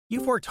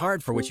You've worked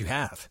hard for what you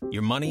have.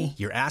 Your money,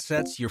 your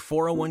assets, your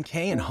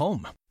 401k, and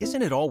home.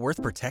 Isn't it all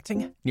worth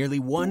protecting? Nearly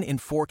 1 in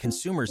 4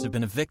 consumers have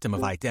been a victim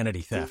of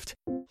identity theft.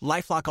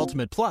 LifeLock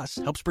Ultimate Plus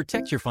helps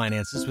protect your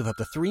finances with up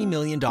to $3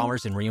 million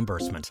in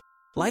reimbursement.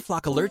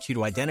 LifeLock alerts you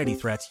to identity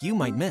threats you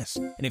might miss.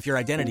 And if your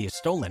identity is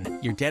stolen,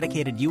 your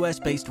dedicated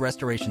U.S.-based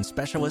restoration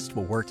specialist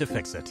will work to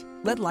fix it.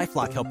 Let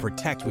LifeLock help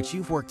protect what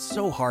you've worked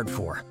so hard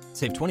for.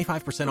 Save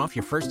 25% off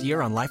your first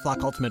year on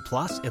LifeLock Ultimate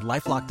Plus at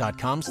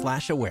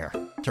LifeLock.com/aware.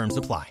 Terms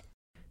apply.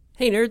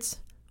 Hey nerds!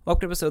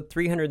 Welcome to episode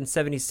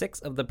 376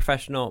 of the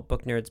Professional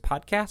Book Nerds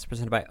podcast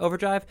presented by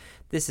Overdrive.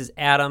 This is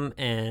Adam,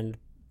 and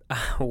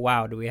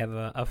wow, do we have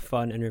a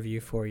fun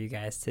interview for you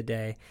guys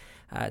today.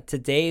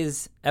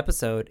 Today's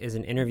episode is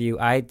an interview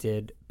I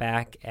did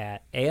back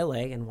at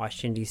ALA in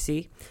Washington,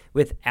 D.C.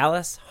 with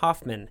Alice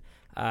Hoffman.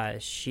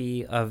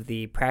 She of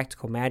the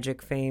Practical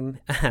Magic fame,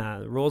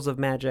 Rules of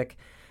Magic,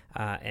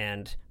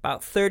 and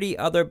about 30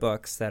 other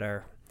books that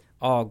are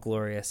all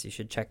glorious. You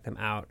should check them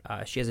out.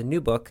 She has a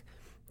new book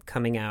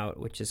coming out,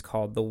 which is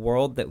called The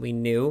World That We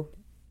Knew,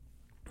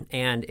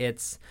 and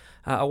it's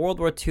a World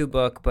War II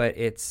book, but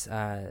it's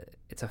a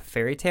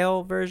fairy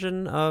tale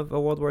version of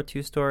a World War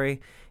II story.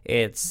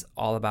 It's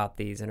all about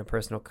these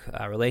interpersonal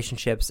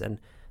relationships, and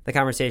the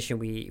conversation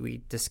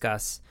we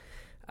discuss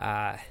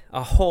a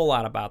whole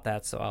lot about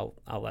that, so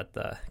I'll let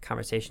the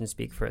conversation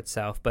speak for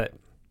itself. But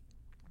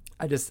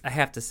I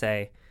have to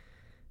say,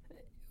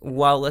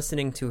 while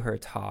listening to her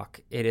talk,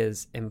 it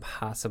is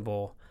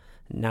impossible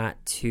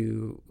not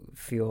to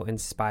feel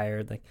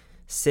inspired. Like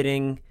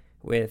sitting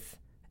with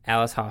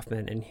Alice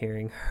Hoffman and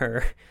hearing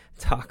her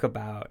talk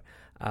about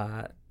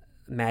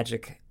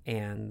magic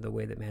and the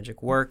way that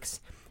magic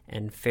works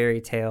and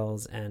fairy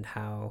tales and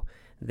how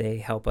they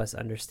help us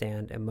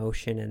understand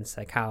emotion and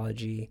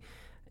psychology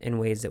in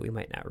ways that we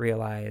might not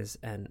realize.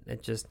 And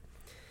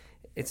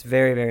it's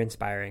very, very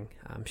inspiring.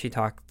 She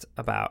talked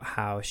about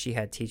how she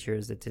had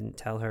teachers that didn't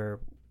tell her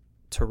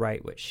to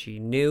write what she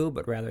knew,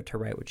 but rather to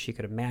write what she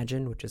could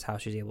imagine, which is how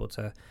she's able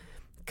to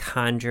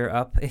conjure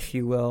up, if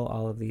you will,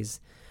 all of these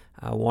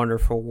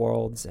wonderful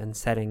worlds and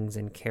settings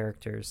and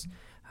characters.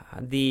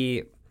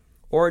 The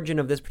origin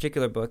of this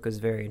particular book was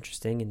very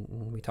interesting,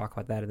 and we talk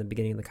about that at the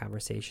beginning of the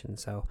conversation.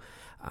 So,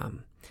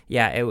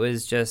 it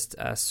was just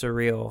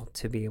surreal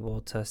to be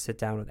able to sit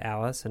down with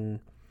Alice,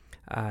 and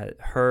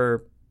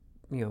her,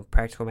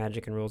 Practical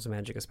Magic and Rules of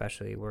Magic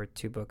especially were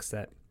two books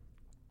that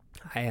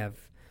I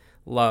have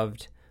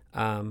loved,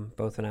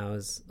 both when I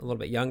was a little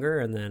bit younger,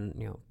 and then,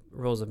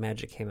 Rules of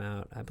Magic came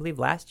out, I believe,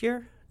 last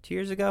year, 2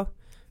 years ago.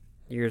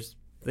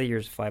 The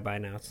years fly by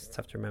now. It's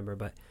tough to remember,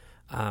 but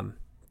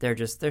they're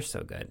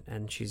so good.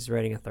 And she's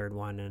writing a third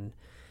one, and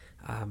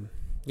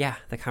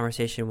the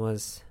conversation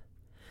was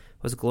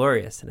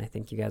glorious, and I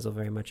think you guys will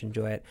very much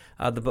enjoy it.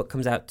 The book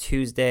comes out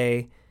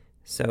Tuesday,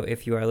 so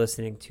if you are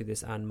listening to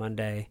this on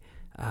Monday,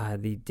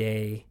 the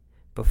day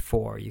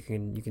before, you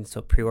can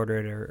still pre-order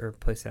it or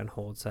place it on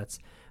hold. So that's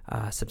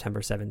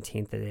September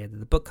 17th, the day that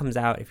the book comes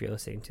out. If you're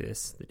listening to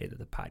this, the day that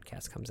the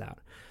podcast comes out.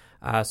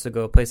 So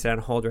go place it on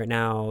hold right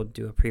now,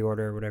 do a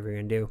pre-order, whatever you're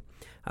going to do.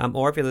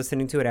 Or if you're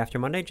listening to it after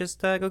Monday,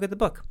 just go get the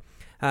book.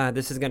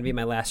 This is going to be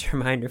my last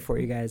reminder for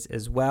you guys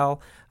as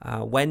well.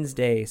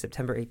 Wednesday,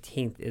 September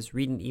 18th is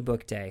Read an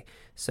eBook Day.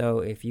 So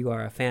if you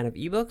are a fan of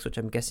ebooks, which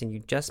I'm guessing you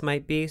just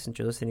might be since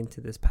you're listening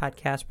to this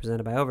podcast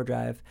presented by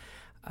Overdrive,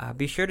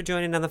 be sure to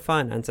join in on the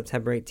fun on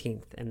September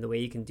 18th. And the way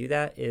you can do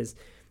that is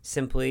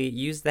simply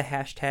use the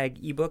hashtag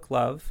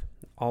ebooklove,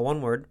 all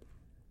one word,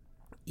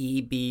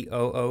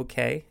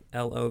 EBOOKLOVE,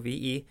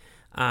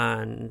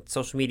 on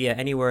social media,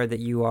 anywhere that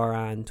you are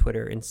on,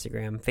 Twitter,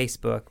 Instagram,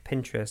 Facebook,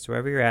 Pinterest,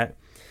 wherever you're at,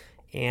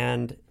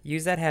 and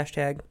use that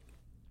hashtag.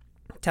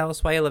 Tell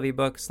us why you love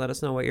ebooks. Let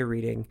us know what you're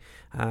reading.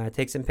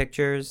 Take some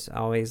pictures. I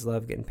always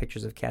love getting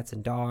pictures of cats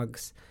and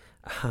dogs.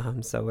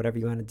 So whatever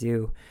you want to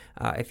do.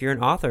 If you're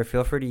an author,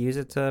 feel free to use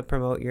it to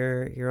promote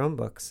your own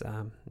books.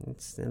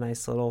 It's a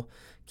nice little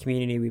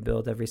community we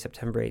build every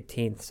September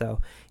 18th.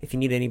 So if you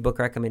need any book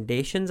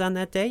recommendations on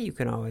that day, you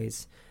can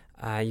always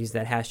use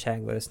that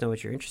hashtag. Let us know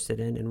what you're interested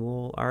in,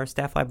 and our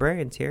staff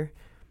librarians here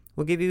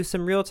will give you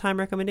some real-time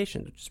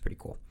recommendations, which is pretty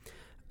cool.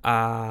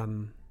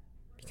 You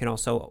can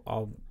also,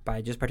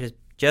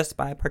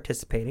 by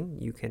participating,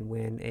 you can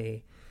win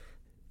a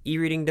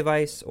e-reading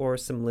device or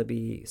some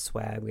Libby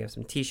swag. We have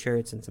some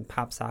t-shirts and some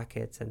pop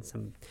sockets and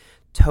some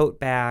tote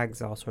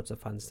bags, all sorts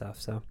of fun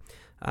stuff. So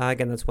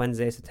again, that's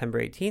Wednesday,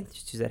 September 18th.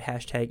 Just use that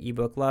hashtag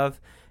ebooklove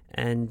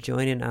and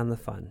join in on the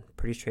fun.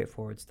 Pretty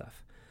straightforward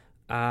stuff.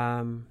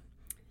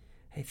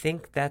 I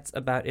think that's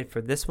about it for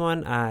this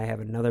one. I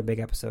have another big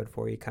episode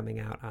for you coming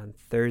out on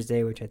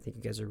Thursday, which I think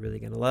you guys are really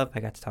going to love.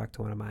 I got to talk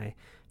to one of my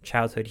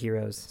childhood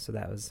heroes, so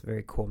that was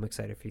very cool. I'm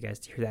excited for you guys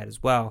to hear that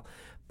as well.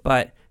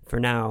 But for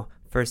now,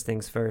 first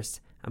things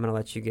first, I'm going to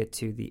let you get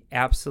to the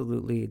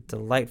absolutely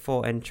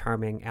delightful and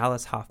charming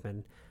Alice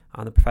Hoffman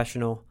on the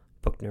Professional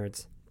Book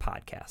Nerds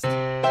podcast.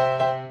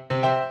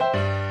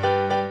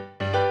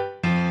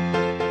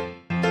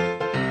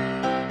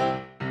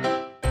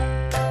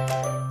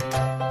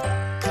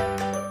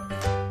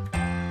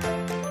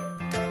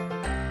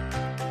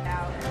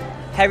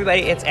 Hi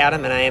everybody, it's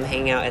Adam, and I am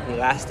hanging out at the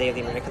last day of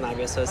the American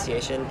Library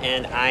Association,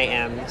 and I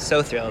am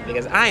so thrilled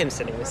because I am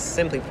sitting with,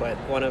 simply put,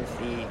 one of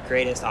the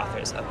greatest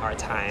authors of our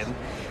time.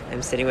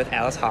 I'm sitting with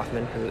Alice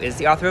Hoffman, who is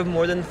the author of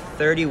more than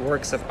 30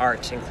 works of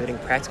art, including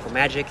Practical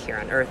Magic, Here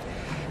on Earth,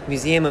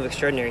 Museum of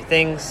Extraordinary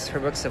Things. Her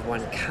books have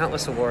won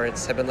countless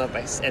awards, have been loved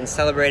by and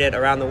celebrated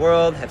around the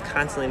world, have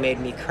constantly made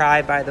me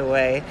cry, by the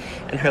way,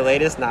 and her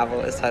latest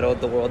novel is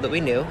titled The World That We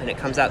Knew, and it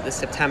comes out this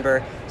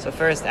September. So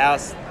first,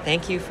 Alice,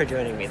 thank you for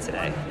joining me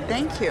today.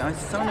 Thank you.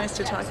 It's so nice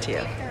to talk to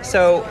you.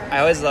 So I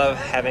always love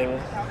having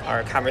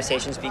our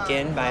conversations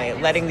begin by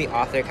letting the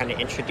author kind of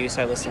introduce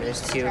our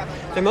listeners to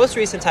their most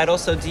recent title.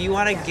 So do you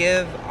want to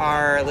give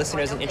our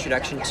listeners an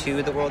introduction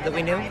to The World That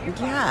We Knew?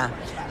 Yeah.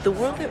 The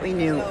World That We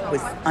Knew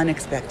was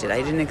unexpected.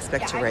 I didn't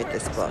expect to write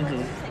this book.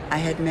 I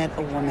had met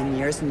a woman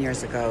years and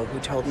years ago who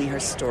told me her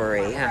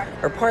story,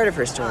 or part of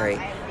her story,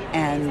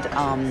 and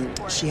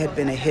she had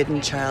been a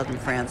hidden child in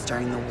France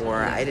during the war.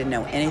 I didn't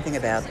know anything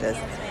about this.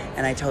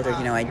 And I told her,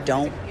 I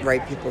don't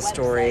write people's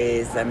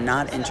stories. I'm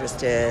not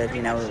interested.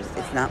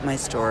 It's not my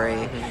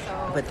story.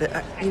 But,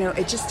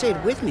 it just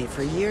stayed with me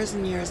for years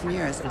and years and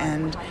years.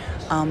 And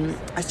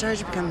I started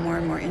to become more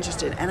and more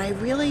interested. And I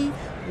really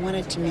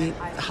wanted to meet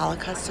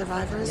Holocaust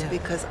survivors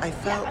because I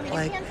felt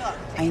like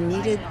I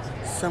needed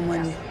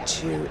someone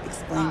to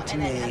explain to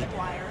me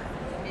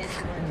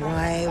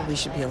why we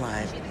should be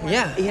alive.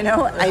 Yeah.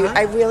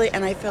 I really,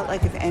 and I felt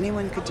like if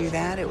anyone could do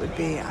that, it would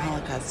be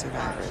Holocaust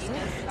survivors.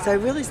 So I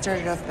really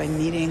started off by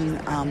meeting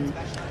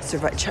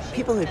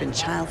people who had been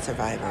child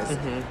survivors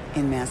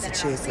in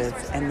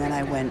Massachusetts, and then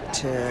I went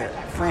to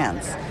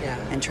France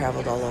and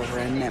traveled all over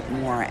and met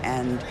more,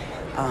 and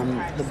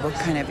the book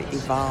kind of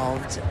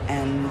evolved,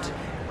 and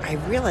I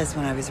realized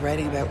when I was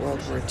writing about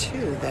World War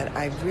II that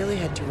I really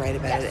had to write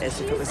about it as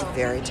if it was a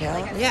fairy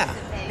tale. Yeah.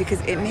 Because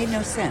it made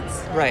no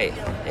sense. Right.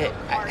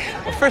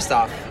 Well, first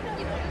off,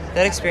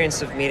 that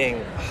experience of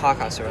meeting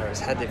Holocaust survivors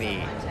had to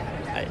be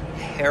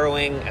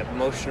harrowing,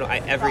 emotional,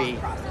 every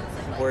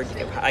word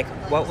you could. Like,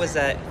 what was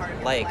that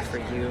like for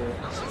you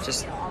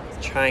just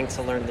trying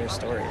to learn their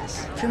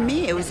stories? For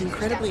me, it was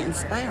incredibly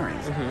inspiring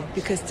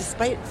because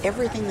despite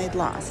everything they'd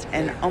lost,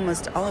 and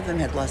almost all of them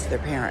had lost their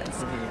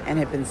parents and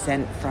had been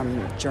sent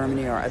from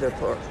Germany or other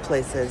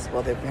places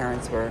while their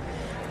parents were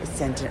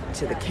sent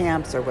to the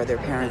camps, or where their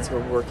parents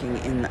were working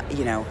in,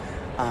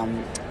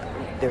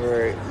 they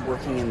were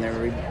working in the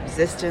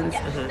resistance,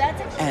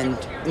 and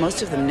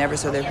most of them never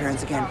saw their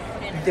parents again.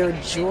 Their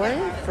joy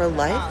for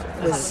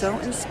life was so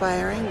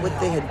inspiring. What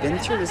they had been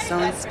through was so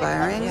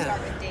inspiring.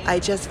 I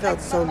just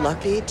felt so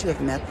lucky to have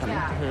met them.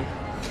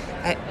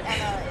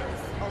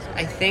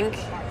 I think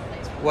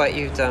what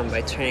you've done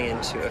by turning it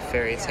into a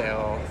fairy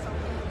tale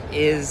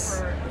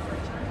is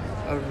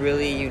a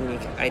really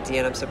unique idea,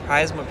 and I'm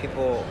surprised when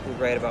people who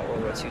write about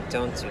World War II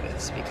don't do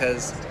this,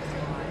 because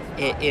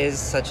it is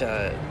such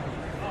a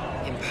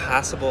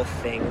impossible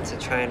thing to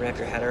try and wrap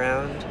your head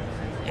around,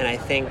 and I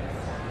think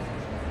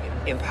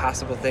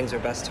impossible things are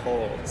best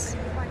told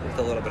with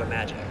a little bit of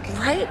magic.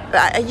 Right.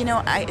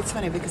 It's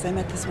funny because I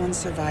met this one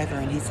survivor,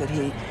 and he said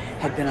he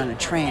had been on a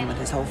train with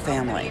his whole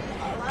family,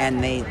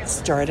 and they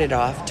started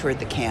off toward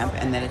the camp,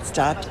 and then it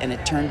stopped, and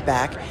it turned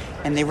back,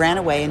 and they ran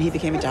away, and he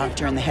became a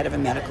doctor and the head of a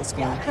medical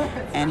school,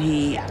 and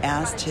he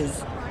asked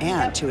his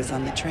aunt, who was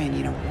on the train,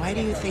 why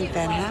do you think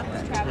that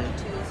happened?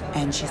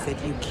 And she said,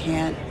 you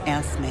can't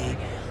ask me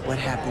what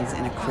happens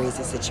in a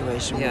crazy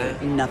situation where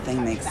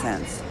nothing makes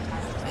sense.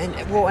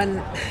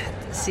 And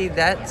see,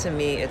 that to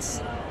me,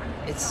 it's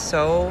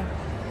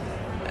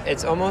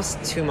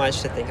almost too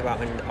much to think about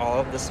when all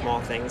of the small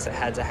things that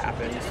had to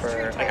happen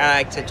for, I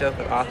like to joke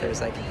with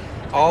authors,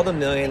 all the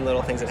million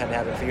little things that had to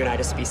happen for you and I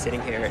just to be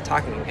sitting here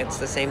talking. It's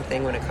the same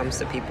thing when it comes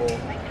to people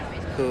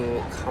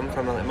who come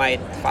from, my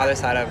father's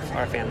side of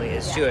our family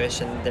is Jewish,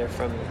 and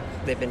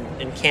they've been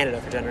in Canada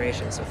for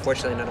generations, so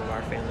fortunately none of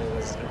our family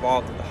was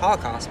involved in the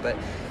Holocaust, but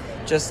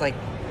just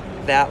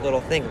that little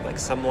thing of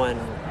someone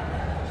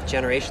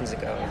generations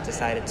ago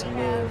decided to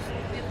move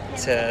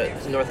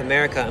to North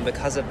America, and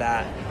because of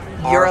that,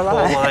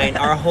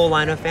 our whole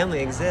line of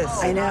family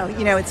exists. I know.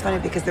 It's funny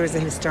because there was a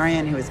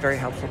historian who was very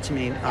helpful to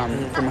me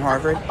from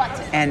Harvard,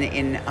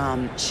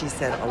 and she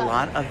said a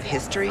lot of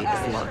history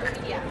is luck.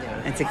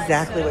 And it's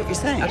exactly what you're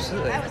saying.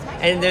 Absolutely.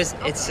 And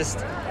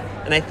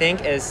and I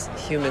think as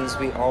humans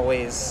we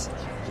always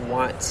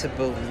want to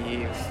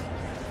believe,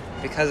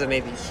 because of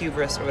maybe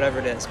hubris or whatever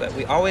it is, but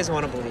we always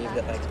want to believe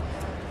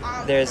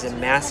that there's a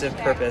massive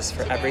purpose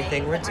for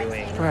everything we're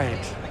doing.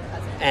 Right.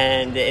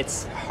 And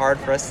it's hard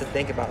for us to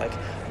think about,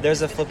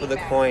 there's a flip of the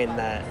coin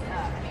that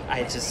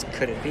I just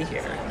couldn't be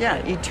here.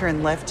 Yeah, you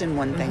turn left and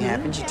one thing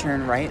happens, you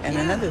turn right and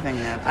another thing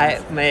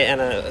happens.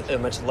 And a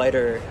much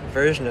lighter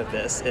version of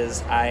this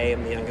is I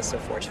am the youngest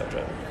of 4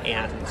 children,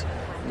 and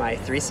my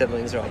 3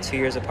 siblings are all 2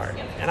 years apart,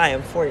 and I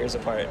am 4 years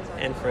apart.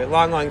 And for a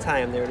long, long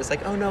time, they were just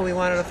oh no, we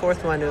wanted a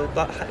 4th one,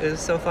 it was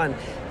so fun.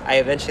 I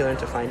eventually learned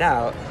to find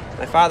out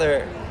my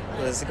father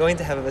was going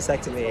to have a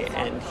vasectomy,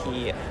 and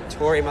he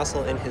tore a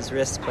muscle in his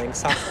wrist playing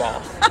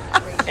softball.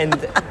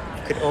 And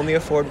could only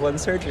afford one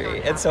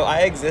surgery. And so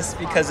I exist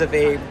because of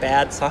a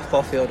bad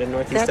softball field in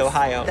Northeast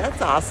Ohio.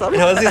 That's awesome.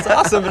 It's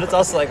awesome, but it's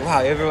also like, wow,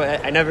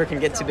 I never can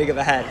get too big of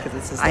a head because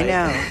it's just like...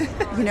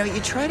 I know.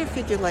 You try to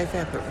figure life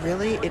out, but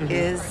really it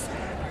is...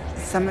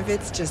 Some of it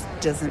just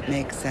doesn't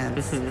make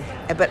sense.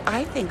 But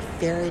I think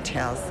fairy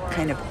tales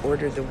kind of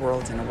order the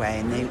world in a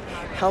way, and they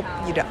help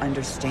you to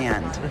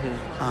understand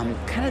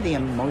kind of the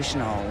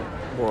emotional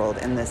world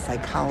and the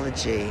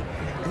psychology.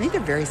 I think they're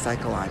very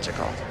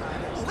psychological.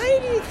 Why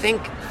do you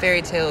think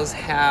fairy tales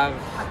have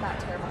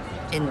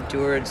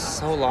endured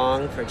so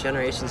long for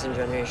generations and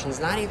generations?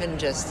 Not even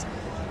just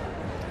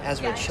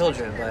as we're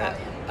children, but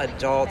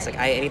adults. Like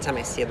anytime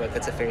I see a book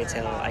that's a fairy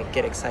tale, I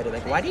get excited.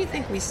 Like, why do you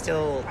think we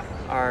still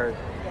are...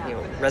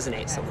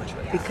 resonate so much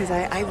with that? Because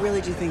I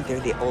really do think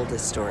they're the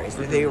oldest stories.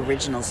 They're the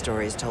original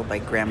stories told by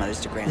grandmothers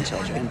to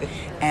grandchildren.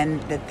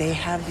 And that they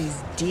have these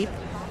deep,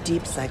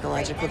 deep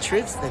psychological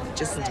truths that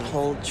just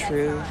hold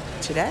true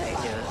today.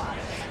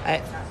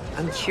 Yeah.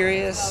 I'm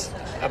curious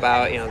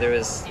about, you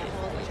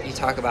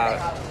talk about,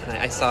 and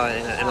I saw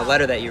in a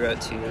letter that you wrote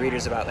to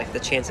readers about like the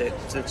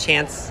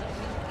chance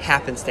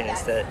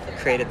happenstance that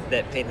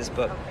made this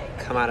book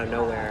come out of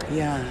nowhere.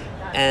 Yeah.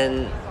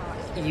 And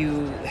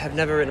you have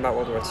never written about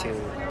World War II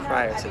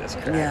prior to this,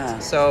 correct? Yeah.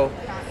 So,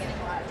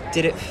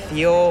 did it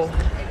feel,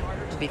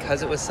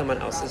 because it was someone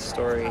else's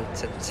story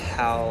to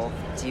tell,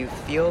 do you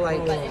feel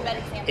like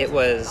it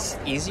was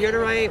easier to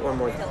write or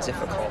more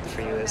difficult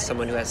for you as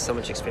someone who has so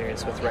much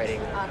experience with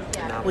writing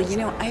novels?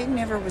 Well, I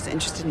never was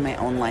interested in my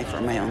own life or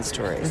my own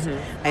stories.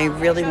 I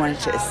really wanted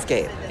to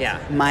escape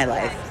my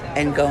life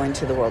and go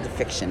into the world of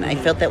fiction. I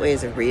felt that way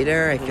as a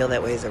reader. I feel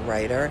that way as a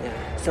writer.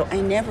 So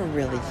I never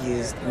really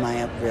used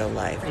my real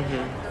life.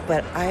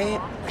 But I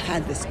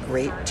had this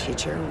great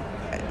teacher,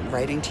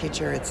 writing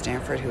teacher at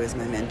Stanford, who was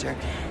my mentor.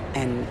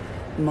 And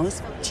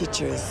most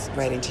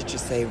writing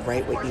teachers say,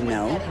 write what you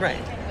know.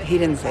 Right. He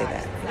didn't say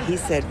that. He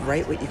said,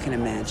 write what you can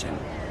imagine.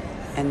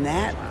 And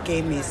that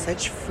gave me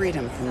such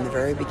freedom from the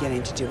very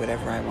beginning to do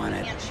whatever I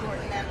wanted.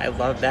 I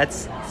love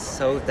that's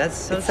so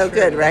it's true. So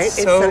good, right?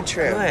 It's so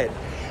true. Good.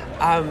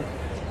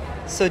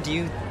 So do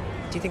you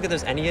think that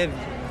there's any of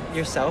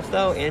yourself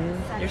though in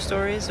your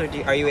stories, or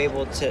are you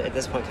able to at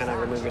this point kind of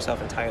remove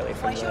yourself entirely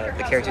from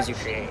the characters you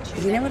create?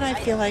 You know what I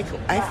feel like?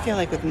 I feel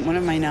like with one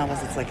of my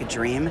novels it's like a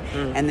dream,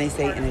 and they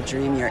say in a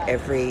dream you're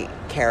every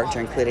character,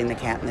 including the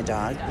cat and the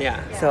dog.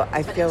 Yeah. So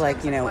I feel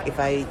like, if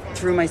I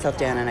threw myself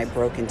down and I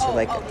broke into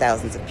like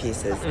thousands of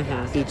pieces,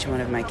 each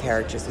one of my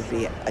characters would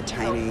be a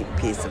tiny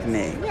piece of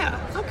me. Yeah.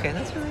 Okay,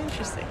 that's really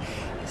interesting.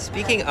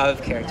 Speaking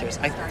of characters,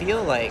 I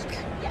feel like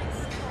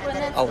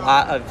a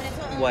lot of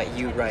what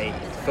you write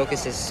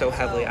focuses so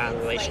heavily on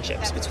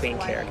relationships between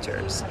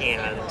characters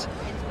and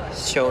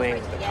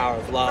showing the power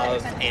of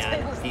love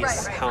and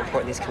how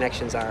important these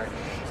connections are.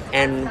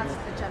 And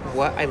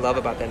what I love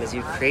about them is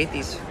you create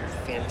these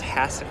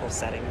fantastical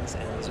settings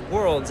and these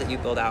worlds that you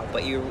build out,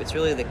 but it's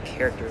really the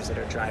characters that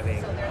are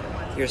driving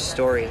your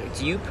story.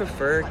 Do you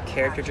prefer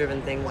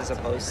character-driven things as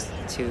opposed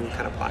to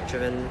kind of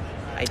plot-driven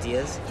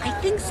ideas? I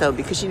think so,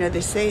 because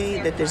they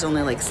say that there's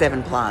only like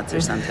 7 plots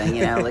or something,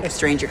 like a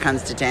stranger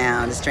comes to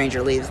town, a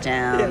stranger leaves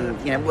town,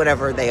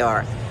 whatever they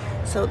are.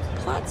 So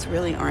plots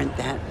really aren't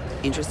that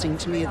interesting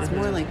to me. It's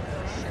more like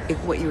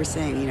what you were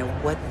saying,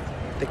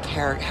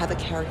 how the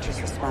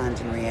characters respond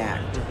and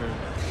react.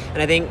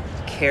 And I think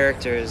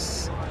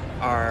characters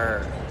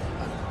are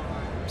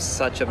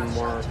such a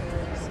more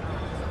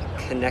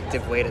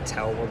connective way to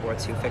tell World War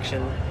II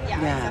fiction.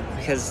 Yeah.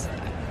 Because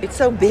it's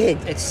so big.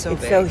 It's so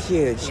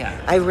huge. Yeah.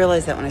 I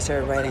realized that when I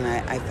started writing,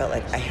 I felt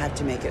like I had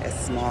to make it as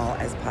small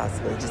as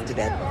possible, just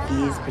about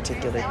these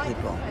particular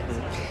people.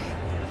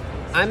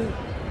 I'm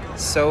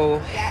so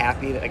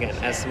happy that, again,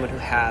 as someone who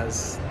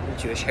has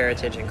Jewish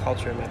heritage and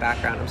culture in my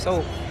background, I'm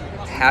so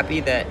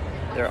happy that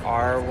there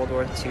are World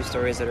War II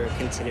stories that are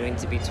continuing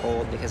to be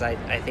told, because I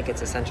think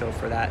it's essential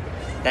for that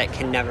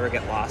can never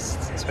get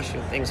lost, especially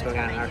with things going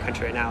on in our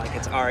country right now. Like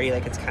it's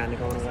kind of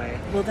going away.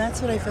 Well,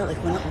 that's what I felt like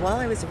while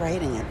I was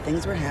writing it.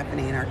 Things were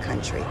happening in our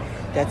country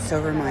that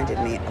so reminded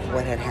me of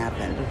what had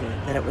happened,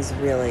 that it was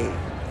really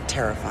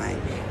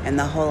terrifying. And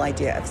the whole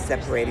idea of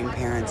separating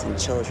parents and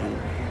children.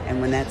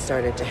 And when that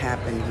started to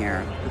happen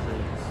here,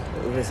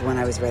 it was when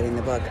I was writing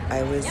the book,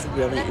 I was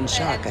really in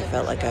shock. I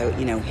felt like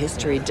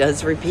history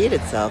does repeat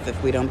itself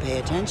if we don't pay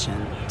attention.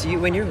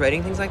 When you're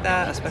writing things like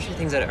that, especially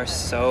things that are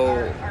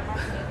so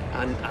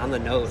on the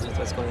nose with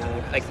what's going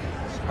on, like,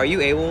 are you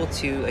able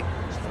to, like,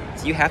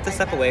 do you have to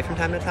step away from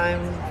time to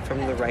time from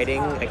the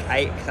writing? Like,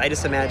 I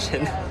just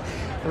imagine,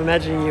 I'm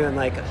imagining you in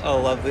like a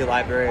lovely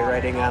library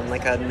writing on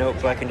like a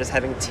notebook and just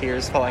having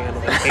tears falling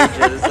onto the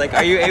pages. Like,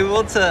 are you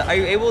able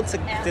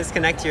to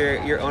disconnect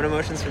your own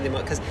emotions from the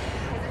emotion? Because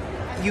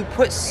you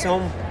put so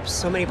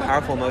many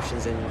powerful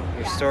emotions in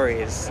your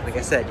stories. Like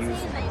I said,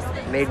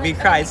 you've made me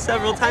cry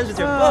several times with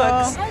your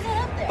books.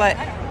 But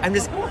I'm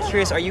just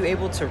curious, are you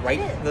able to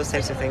write those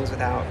types of things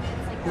without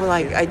Well,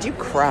 I do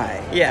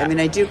cry. Yeah. I mean,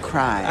 I do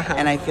cry. Uh-huh.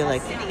 And I feel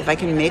like if I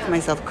can make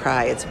myself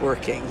cry, it's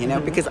working,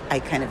 because I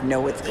kind of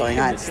know what's going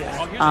on.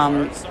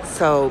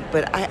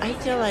 But I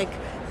feel like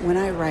when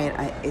I write,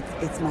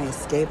 it's my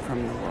escape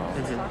from the world,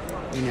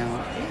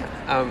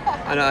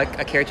 I know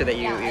a character that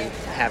you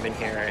have in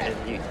here, and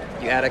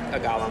you add a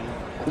golem,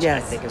 which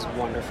Yes. I think is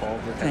wonderful.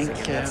 Because,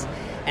 Thank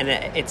you.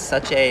 It's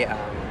such a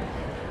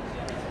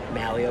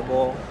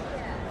malleable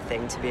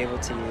thing to be able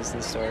to use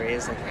in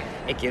stories. Like,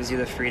 it gives you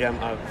the freedom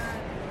of,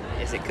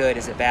 is it good,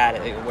 is it bad,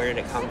 where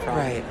did it come from?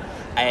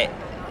 Right.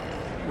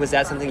 Was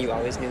that something you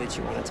always knew that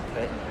you wanted to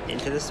put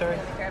into the story?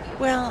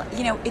 Well,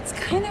 it's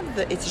kind of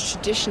it's a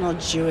traditional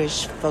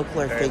Jewish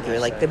folklore Very figure,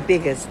 much like so. the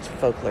biggest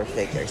folklore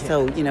figure.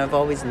 So, I've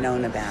always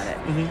known about it.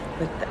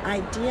 But the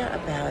idea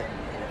about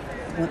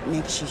what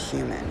makes you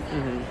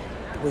human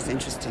was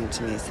interesting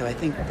to me. So I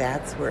think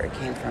that's where it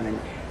came from. And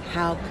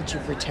how could you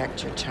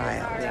protect your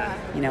child,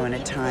 in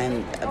a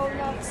time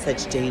of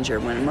such danger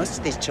when most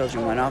of these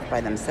children went off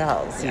by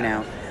themselves,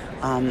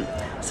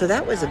 So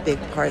that was a big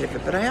part of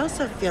it. But I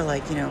also feel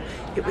like,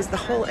 it was the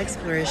whole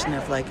exploration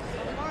of like,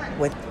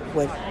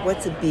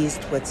 what's a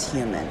beast, what's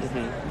human.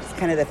 It's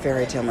kind of the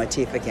fairy tale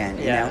motif again,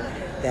 you know,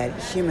 that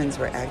humans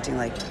were acting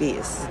like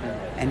beasts.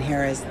 And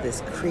here is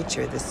this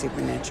creature, this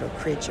supernatural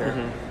creature,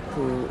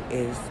 who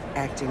is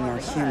acting more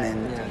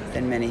human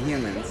than many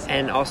humans.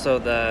 And also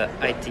the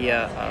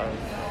idea of,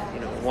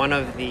 one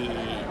of the,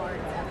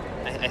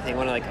 I think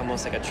one of like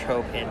almost like a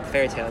trope in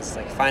fairy tales is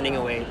like finding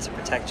a way to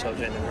protect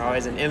children, and they're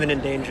always in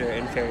imminent danger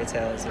in fairy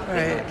tales. Like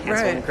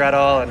Hansel and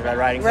Gretel and Red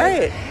Riding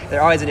Hood.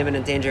 They're always in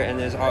imminent danger, and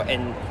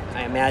and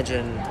I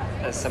imagine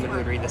as someone who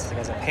would read this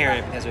as a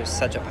parent, because there's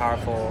such a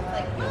powerful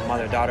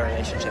mother-daughter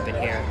relationship in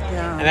here.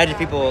 Yeah. I imagine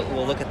people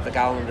will look at the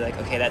golem and be like,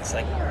 okay, that's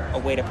like a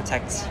way to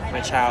protect my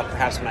child,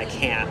 perhaps when I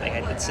can't. Like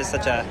it's just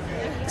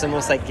it's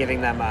almost like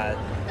giving them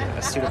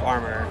a suit of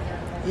armor.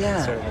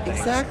 Yeah, sort of a thing.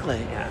 exactly.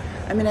 Yeah.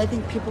 I mean, I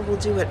think people will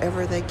do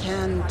whatever they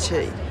can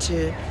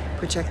to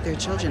protect their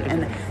children.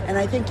 And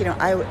I think,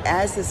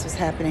 as this was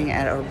happening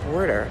at our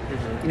border,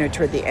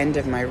 toward the end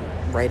of my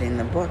writing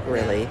the book,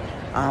 really,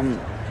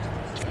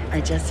 I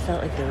just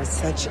felt like there was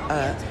such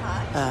a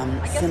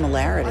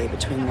similarity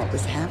between what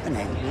was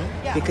happening.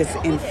 Because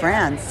in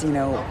France,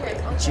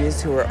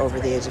 Jews who were over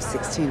the age of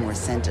 16 were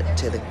sent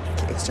to the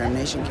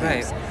extermination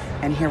camps. Right.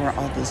 And here were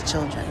all these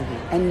children.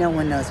 And no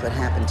one knows what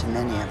happened to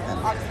many of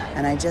them.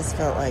 And I just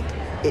felt like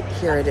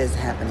here it is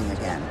happening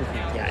again.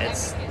 Yeah,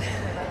 it's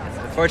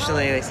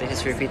unfortunately, they say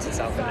history repeats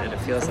itself, and it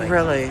feels like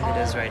Really? it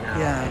is right now.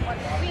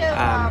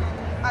 Yeah.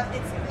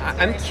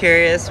 I'm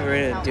curious,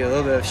 we're going to do a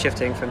little bit of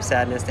shifting from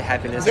sadness to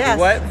happiness. Yes.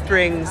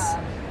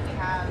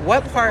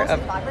 What part of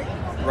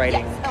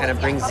writing kind of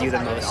brings you the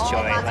most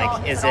joy?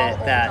 Like, is it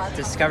that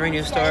discovering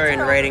your story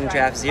and writing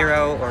draft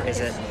zero, or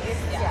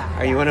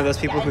are you one of those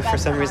people who for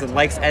some reason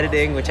likes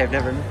editing, which I've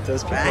never,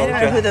 those people... I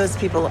don't know who those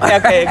people are.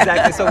 Okay,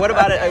 exactly. So what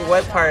about it?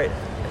 What part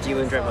do you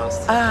enjoy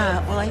most?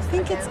 Well, I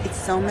think it's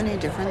so many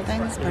different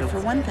things, but for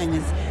one thing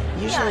is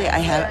usually I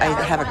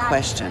have a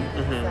question.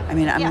 I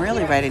mean, I'm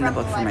really writing the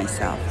book for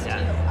myself.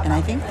 And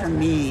I think for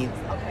me,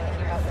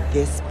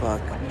 this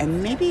book,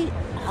 and maybe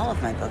all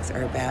of my books,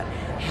 are about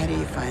how do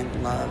you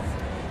find love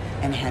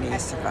and how do you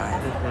survive,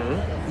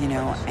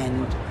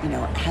 and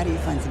how do you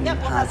find something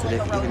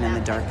positive even in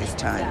the darkest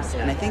times.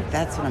 And I think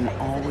that's what I'm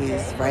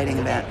always writing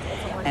about.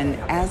 And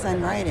as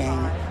I'm writing,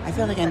 I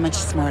feel like I'm much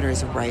smarter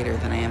as a writer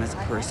than I am as a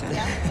person,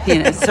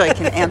 so I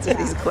can answer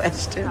these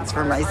questions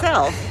for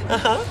myself.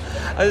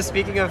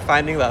 Speaking of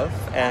finding love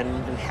and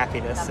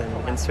happiness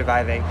and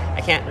surviving,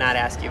 I can't not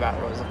ask you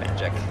about Rules of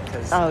Magic.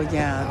 Oh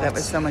yeah, that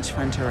was so much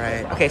fun to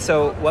write. Okay,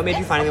 so what made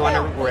you finally want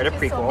to write a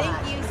prequel?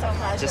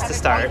 Just to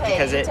start,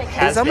 because it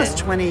has almost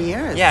 20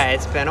 years. Yeah,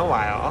 it's been a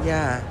while.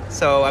 Yeah.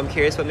 So I'm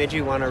curious what made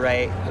you want to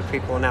write a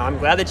prequel now. I'm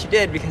glad that you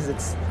did, because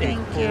it's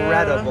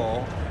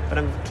incredible. But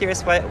I'm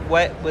curious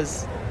what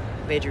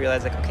made you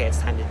realize, like, okay, it's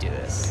time to do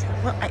this.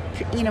 Well,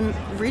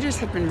 readers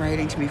have been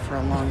writing to me for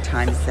a long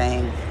time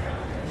saying,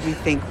 we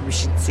think we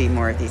should see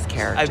more of these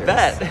characters. I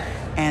bet.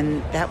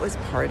 And that was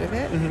part of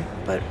it.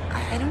 But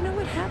I don't know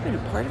what happened.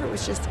 Part of it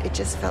was it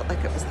just felt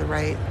like it was the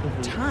right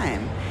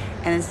time.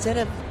 And instead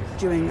of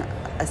doing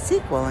a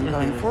sequel and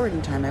going forward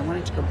in time, I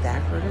wanted to go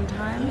backward in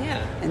time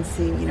and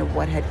see,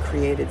 what had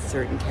created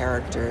certain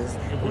characters.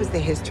 What was the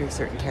history of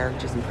certain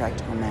characters in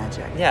Practical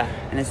Magic? Yeah.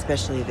 And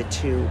especially the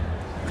two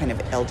kind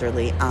of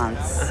elderly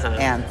aunts,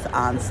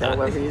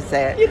 however you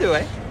say it. Either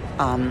way.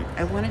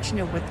 I wanted to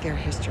know what their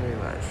history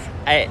was.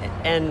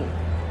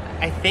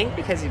 I think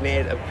because you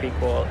made a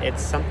prequel,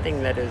 it's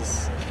something that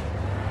is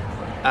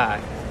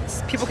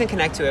people can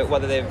connect to it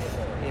whether they've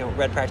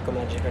read Practical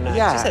Magic or not.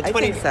 Yeah, you said I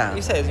think so.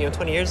 You said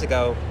 20 years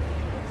ago,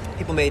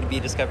 people may be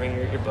discovering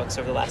your books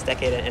over the last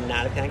decade and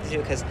not have connected to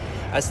it. Because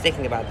I was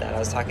thinking about that. I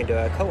was talking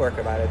to a coworker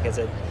about it because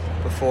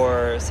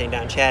before sitting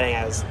down chatting,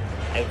 I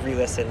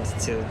re-listened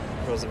to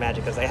Rules of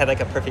Magic because I had like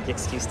a perfect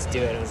excuse to do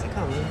it. I was like,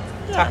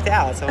 talk to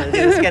Alice. I want to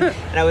do this again.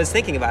 And I was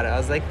thinking about it. I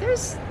was like,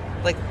 there's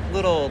like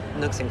little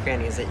nooks and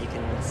crannies that you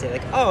can say,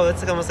 like, oh,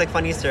 it's like almost like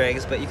fun Easter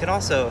eggs, but you could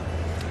also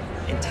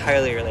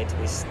entirely relate to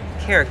these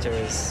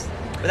characters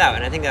without.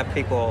 And I think that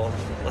prequel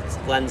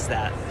lends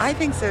that. I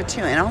think so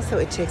too. And also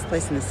it takes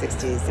place in the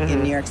 60s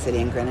in New York City,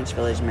 in Greenwich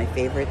Village, my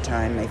favorite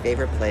time, my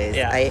favorite place.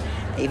 Yeah.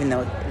 Even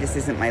though this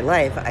isn't my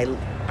life,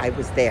 I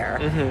was there.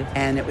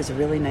 And it was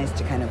really nice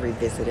to kind of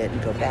revisit it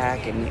and go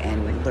back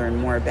and learn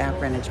more about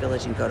Greenwich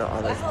Village and go to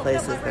all those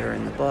places that are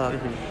in the book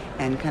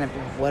and kind of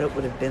what it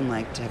would have been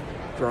like to have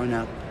grown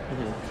up,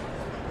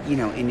 you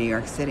know, in New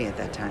York City at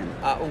that time.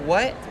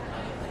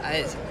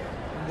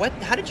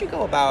 How did you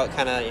go about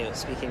kind of, you know,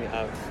 speaking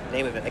of the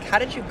name of it, like how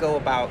did you go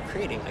about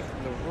creating like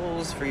the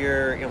rules for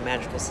your, you know,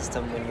 magical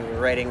system when you were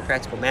writing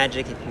Practical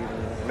Magic, if you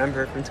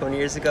remember from 20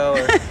 years ago?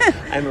 Or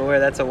I'm aware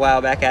that's a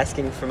while back,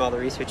 asking from all the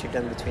research you've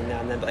done between now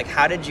and then, but like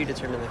how did you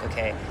determine like,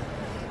 okay,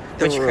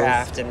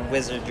 witchcraft and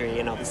wizardry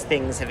and all these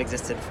things have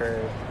existed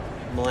for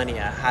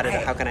millennia. How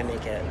can I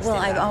make it? Well,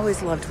 I've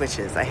always loved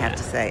witches, I have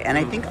to say, and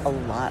I think a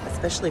lot,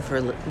 especially for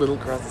little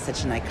girls, it's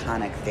such an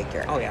iconic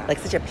figure. Oh yeah, like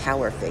such a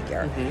power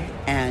figure.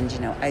 And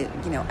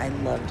I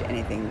loved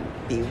anything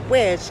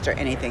Bewitched or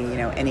anything. You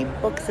know, any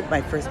books.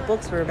 My first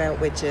books were about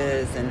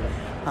witches,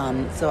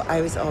 and so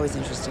I was always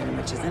interested in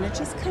witches, and it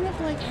just kind of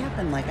like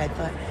happened. Like I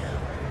thought.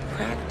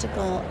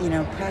 Practical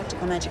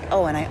magic.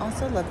 Oh, and I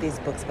also loved these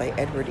books by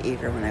Edward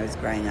Eager when I was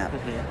growing up,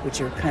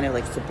 which are kind of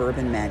like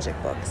suburban magic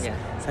books. Yeah.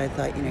 So I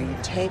thought, you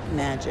take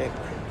magic,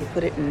 you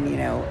put it in,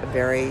 a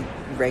very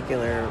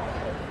regular,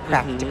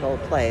 practical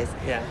place,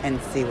 and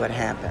see what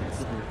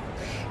happens.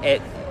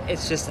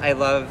 It's just, I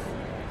love,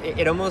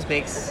 it almost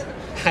makes,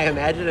 I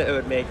imagine it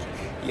would make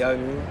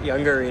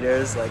younger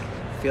readers like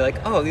feel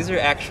like, oh, these are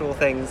actual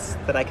things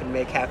that I can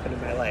make happen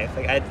in my life.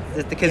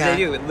 Because they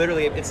do.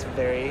 Literally, it's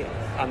very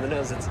on the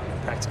nose. It's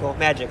practical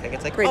magic. Like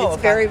it's like,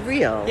 it's very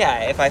real.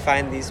 Yeah, if I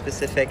find these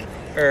specific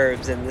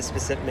herbs and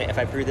if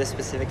I brew this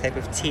specific type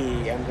of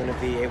tea, I'm going to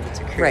be able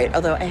to create. Right.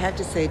 Although I have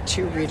to say,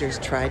 2 readers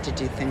tried to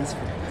do things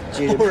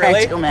due to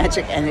practical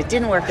magic, and it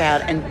didn't work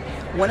out. And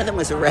one of them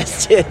was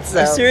arrested.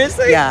 So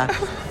seriously? Yeah.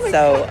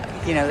 So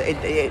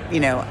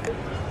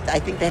I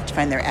think they have to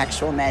find their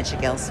actual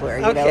magic elsewhere,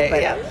 you know.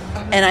 But,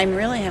 and I'm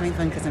really having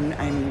fun because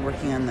I'm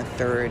working on the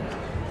third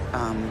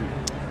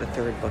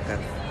book of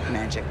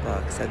magic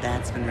book, so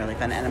that's been really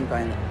fun, and I'm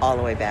going all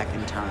the way back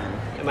in time.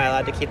 Am I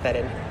allowed to keep that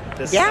in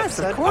this Yes,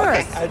 episode? Of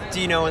course. Okay.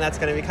 Do you know when that's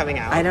going to be coming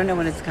out? I don't know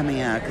when it's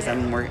coming out because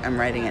I'm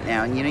writing it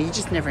now, and you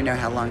just never know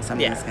how long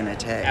something's going to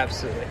take.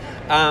 Absolutely.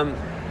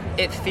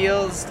 It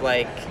feels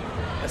like,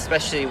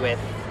 especially with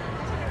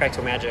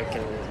practical magic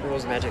and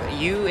rules of magic,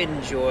 you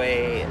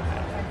enjoy.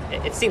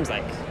 It seems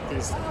like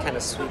these kind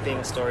of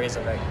sweeping stories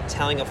of like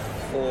telling a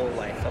full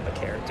life of a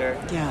character.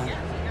 Yeah.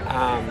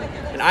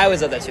 And I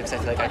always love that too because I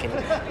feel like I can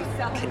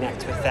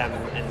connect with them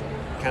and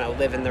kind of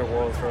live in their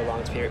world for a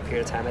long period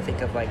of time. I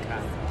think of like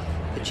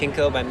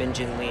Pachinko by Min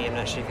Jin Lee. I'm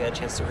not sure if you had a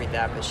chance to read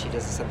that, but she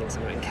does something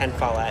similar. And Ken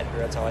Follett, who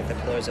wrote all like the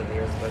Pillars of the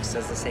Earth books,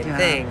 does the same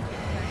thing.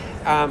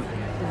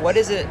 What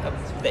is it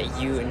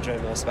that you enjoy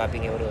most about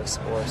being able to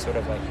explore sort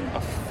of like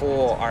a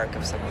full arc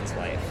of someone's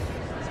life?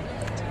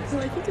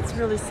 Well, I think it's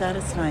really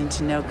satisfying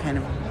to know kind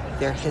of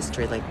their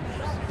history. Like,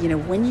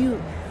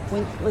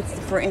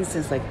 for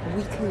instance, like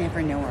we can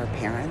never know our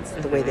parents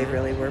the way they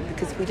really were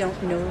because we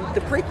don't know the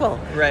prequel.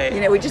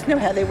 Right. We just know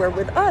how they were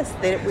with us.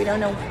 We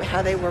don't know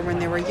how they were when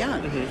they were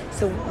young.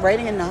 So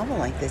writing a novel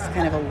like this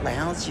kind of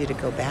allows you to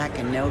go back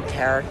and know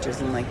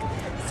characters in like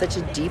such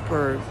a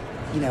deeper,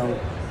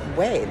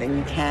 way than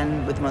you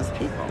can with most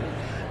people.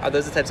 Are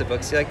those the types of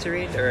books you like to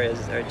read, or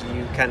do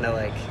you kind of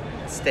like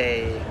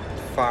stay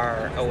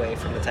far away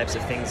from the types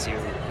of things you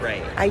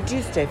write? I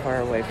do stay far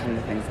away from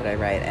the things that I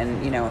write,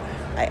 and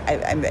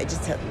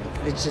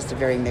it's just a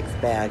very mixed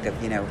bag of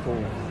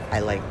who I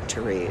like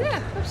to read.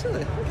 Yeah,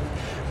 absolutely.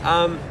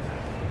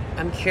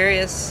 I'm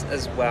curious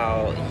as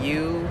well.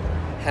 You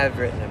have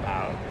written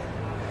about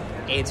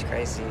AIDS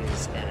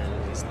crises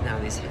and now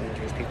these hidden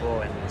Jewish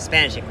people and the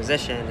Spanish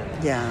Inquisition.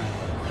 And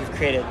you've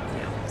created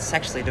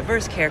sexually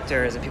diverse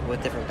characters and people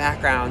with different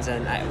backgrounds,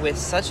 and with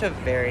such a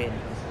varied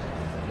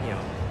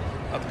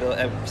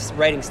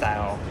writing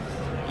style,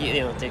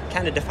 to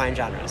kind of define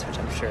genres, which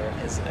I'm sure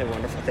is a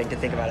wonderful thing to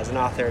think about as an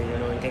author,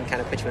 and can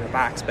kind of put you in a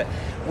box. But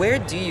where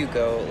do you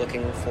go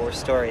looking for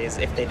stories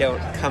if they don't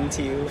come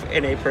to you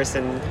in a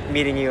person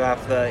meeting you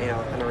off the,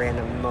 in a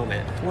random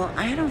moment? Well,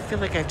 I don't feel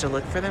like I have to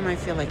look for them. I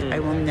feel like I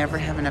will never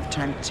have enough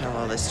time to tell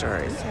all the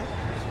stories. Okay.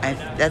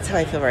 That's how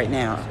I feel right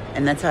now,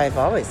 and that's how I've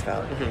always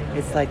felt.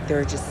 It's like there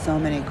are just so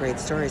many great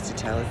stories to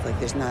tell. It's like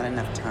there's not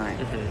enough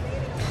time.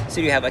 So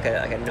do you have like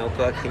a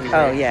notebook?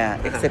 Oh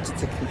yeah, except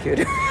it's a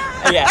computer.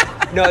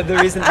 No, the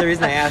reason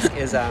I ask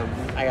is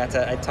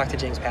I talked to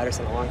James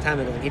Patterson a long time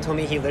ago, and he told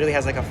me he literally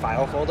has like a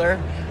file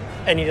folder,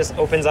 and he just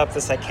opens up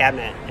this like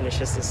cabinet, and it's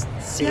just this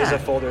series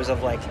of folders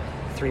of like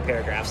 3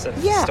 paragraphs of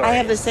stories. I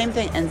have the same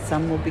thing, and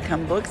some will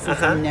become books, and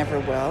some never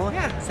will.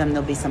 Yeah. Some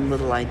there'll be some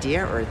little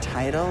idea or a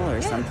title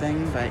or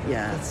something, but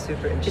that's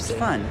super interesting. It's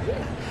fun.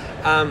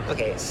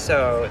 Okay,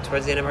 so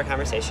towards the end of our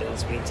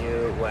conversations, we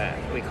do what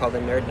we call the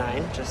Nerd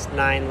 9, just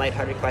 9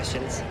 lighthearted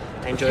questions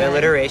I enjoy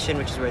alliteration,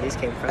 which is where these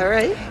came from. All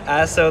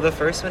right. So the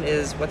first one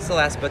is, what's the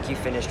last book you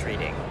finished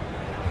reading?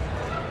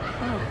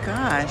 Oh,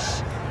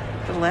 gosh.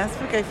 The last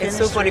book I finished It's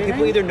so funny. reading?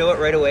 People either know it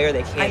right away or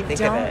they can't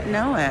think of it. I don't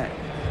know it.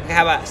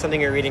 How about something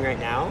you're reading right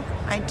now?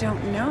 I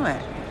don't know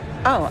it.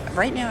 Oh,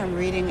 right now I'm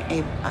reading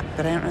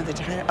but I don't know the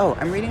title. Oh,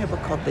 I'm reading a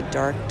book called The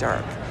Dark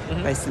Dark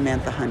by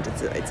Samantha Hunt.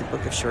 It's a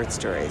book of short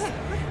stories.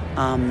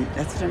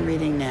 That's what I'm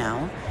reading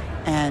now.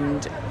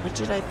 And what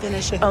did I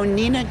finish? Oh,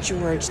 Nina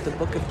George, The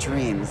Book of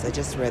Dreams. I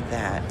just read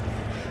that.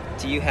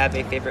 Do you have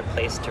a favorite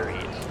place to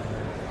read?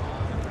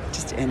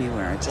 Just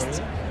anywhere.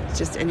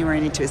 Just anywhere I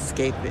need to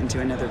escape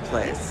into another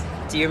place.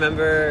 Do you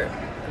remember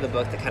the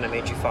book that kind of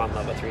made you fall in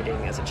love with reading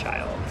as a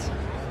child?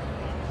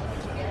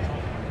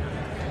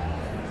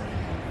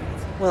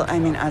 Well, I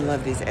mean, I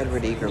love these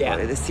Edward Eger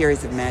books, the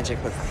series of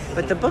magic books.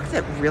 But the book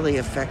that really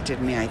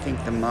affected me, I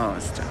think, the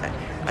most,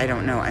 I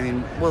don't know. I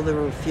mean, well, there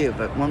were a few,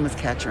 but one was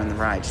Catcher in the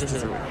Rye.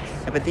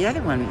 But the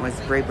other one was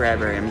Ray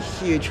Bradbury. I'm a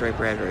huge Ray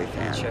Bradbury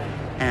fan. Sure.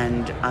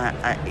 And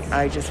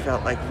I just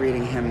felt like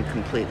reading him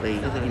completely,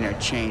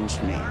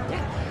 changed me.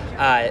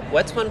 Yeah.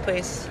 What's one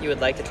place you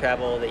would like to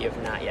travel that you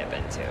have not yet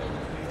been to?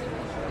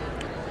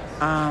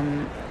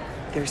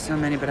 There's so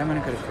many, but I'm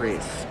going to go to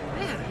Greece.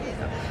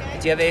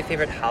 Do you have a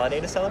favorite holiday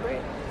to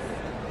celebrate?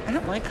 I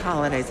don't like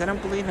holidays. I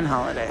don't believe in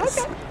holidays.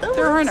 Okay.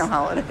 There are no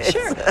holidays.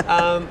 Sure.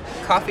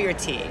 Coffee or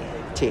tea?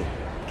 Tea.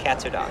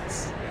 Cats or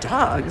dogs?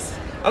 Dogs?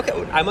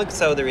 Okay.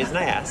 So the reason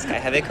I ask, I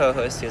have a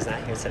co-host who's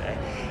not here today.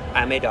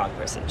 I'm a dog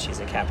person.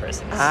 She's a cat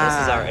person. So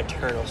this is our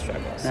eternal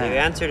struggle. So you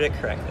answered it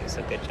correctly,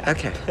 so good job.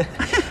 Okay.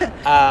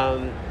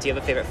 Do you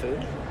have a favorite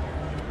food?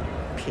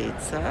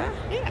 Pizza?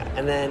 Yeah.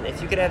 And then if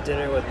you could have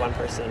dinner with one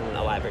person,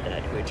 alive or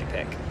dead, who would you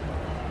pick?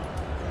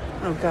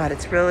 Oh, God,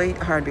 it's really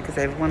hard because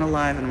I have one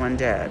alive and one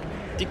dead.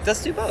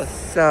 Let's do both.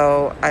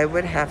 So I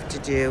would have to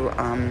do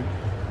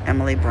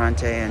Emily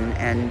Bronte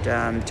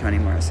and Toni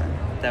Morrison.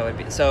 That would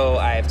be. So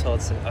I've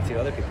told a few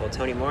other people,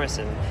 Toni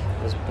Morrison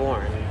was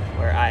born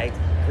where I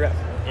grew up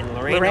in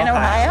Lorain,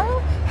 Ohio.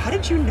 How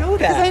did you know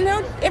that? Because I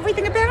know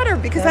everything about her.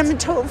 Because I'm a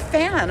total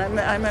fan.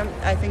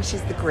 I think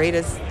she's the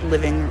greatest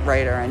living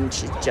writer, and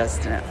she's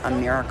just a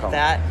miracle.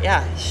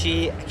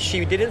 She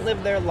didn't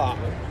live there long.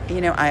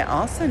 I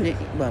also knew.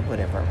 Well,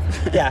 whatever.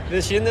 Yeah,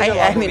 she didn't live there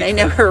long. I mean, I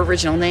know her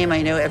original name.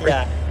 I know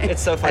everything. Yeah,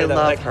 it's so funny. I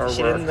love her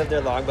She work. didn't live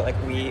there long, but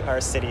our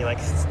city,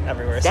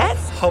 everywhere.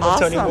 That's home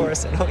awesome. of Toni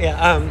Morrison. Oh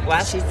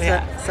yeah. She's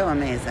so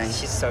amazing.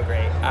 She's so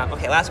great.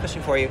 Okay, last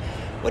question for you.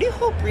 What do you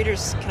hope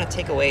readers kind of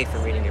take away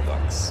from reading your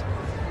books?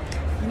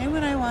 You know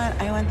what I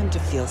want? I want them to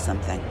feel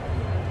something.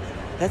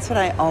 That's what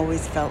I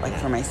always felt like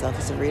for myself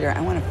as a reader. I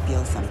want to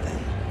feel something.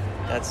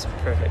 That's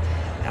perfect.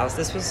 Alice,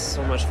 this was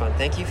so much fun.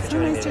 Thank you for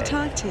joining me today. So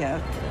nice to talk to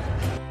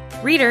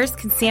you. Readers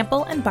can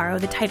sample and borrow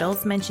the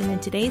titles mentioned in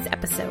today's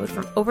episode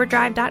from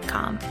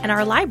Overdrive.com, and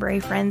our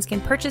library friends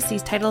can purchase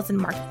these titles in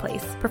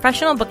Marketplace.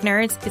 Professional Book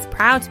Nerds is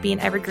proud to be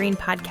an Evergreen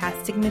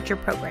Podcast signature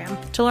program.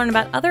 To learn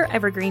about other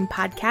Evergreen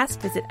podcasts,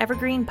 visit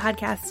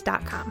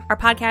evergreenpodcasts.com. Our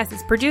podcast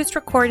is produced,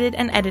 recorded,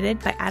 and edited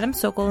by Adam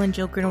Sokol and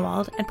Jill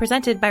Grunewald, and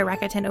presented by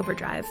Rakuten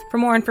Overdrive. For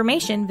more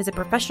information, visit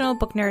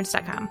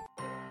professionalbooknerds.com.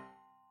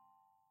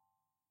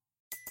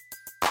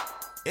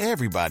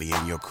 Everybody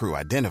in your crew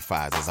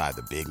identifies as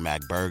either Big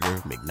Mac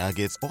Burger,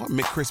 McNuggets, or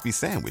McCrispy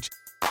Sandwich.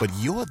 But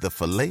you're the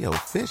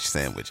Filet-O-Fish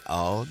Sandwich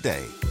all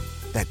day.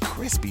 That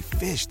crispy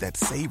fish, that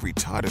savory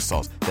tartar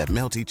sauce, that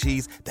melty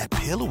cheese, that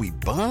pillowy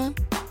bun.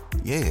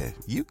 Yeah,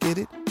 you get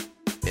it.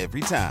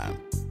 Every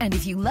time. And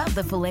if you love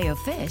the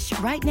Filet-O-Fish,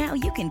 right now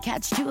you can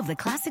catch two of the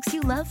classics you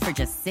love for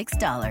just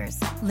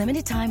 $6.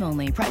 Limited time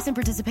only. Price and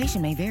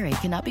participation may vary.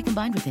 Cannot be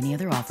combined with any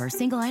other offer.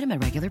 Single item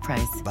at regular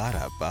price.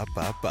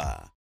 Ba-da-ba-ba-ba.